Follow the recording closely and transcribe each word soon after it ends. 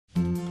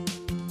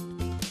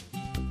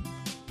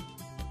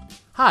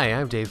Hi,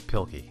 I'm Dav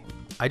Pilkey.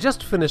 I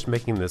just finished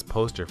making this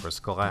poster for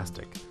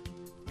Scholastic.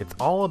 It's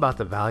all about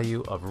the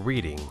value of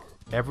reading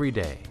every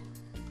day.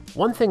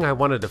 One thing I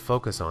wanted to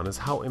focus on is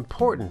how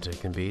important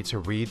it can be to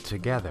read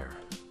together.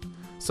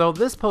 So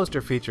this poster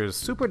features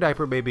Super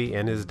Diaper Baby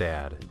and his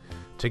dad.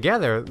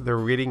 Together, they're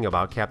reading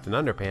about Captain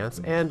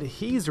Underpants, and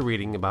he's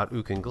reading about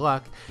Ook and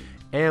Gluck,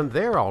 and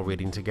they're all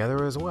reading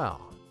together as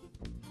well.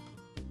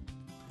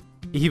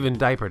 Even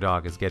Diaper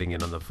Dog is getting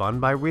in on the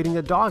fun by reading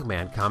a Dog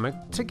Man comic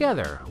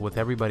together with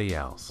everybody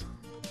else.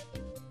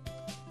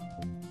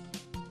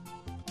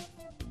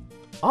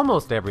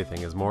 Almost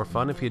everything is more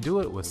fun if you do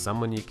it with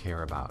someone you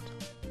care about.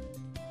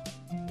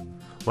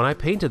 When I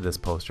painted this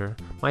poster,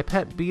 my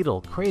pet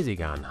beetle, Crazy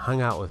Gun,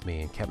 hung out with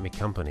me and kept me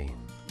company.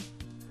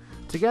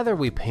 Together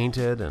we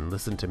painted and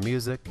listened to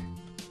music,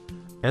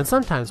 and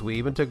sometimes we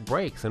even took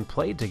breaks and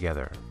played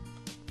together.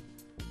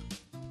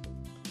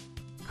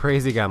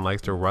 Crazy Gun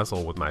likes to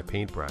wrestle with my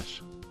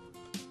paintbrush.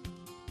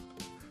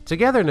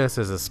 Togetherness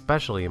is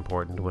especially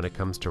important when it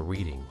comes to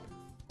reading.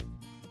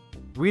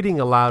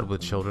 Reading aloud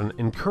with children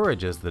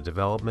encourages the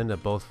development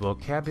of both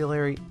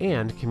vocabulary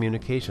and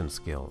communication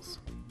skills.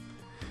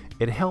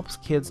 It helps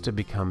kids to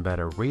become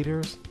better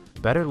readers,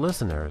 better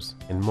listeners,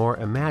 and more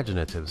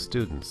imaginative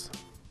students.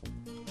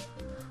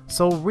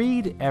 So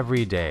read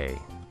every day,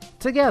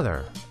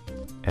 together,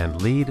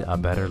 and lead a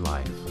better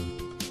life.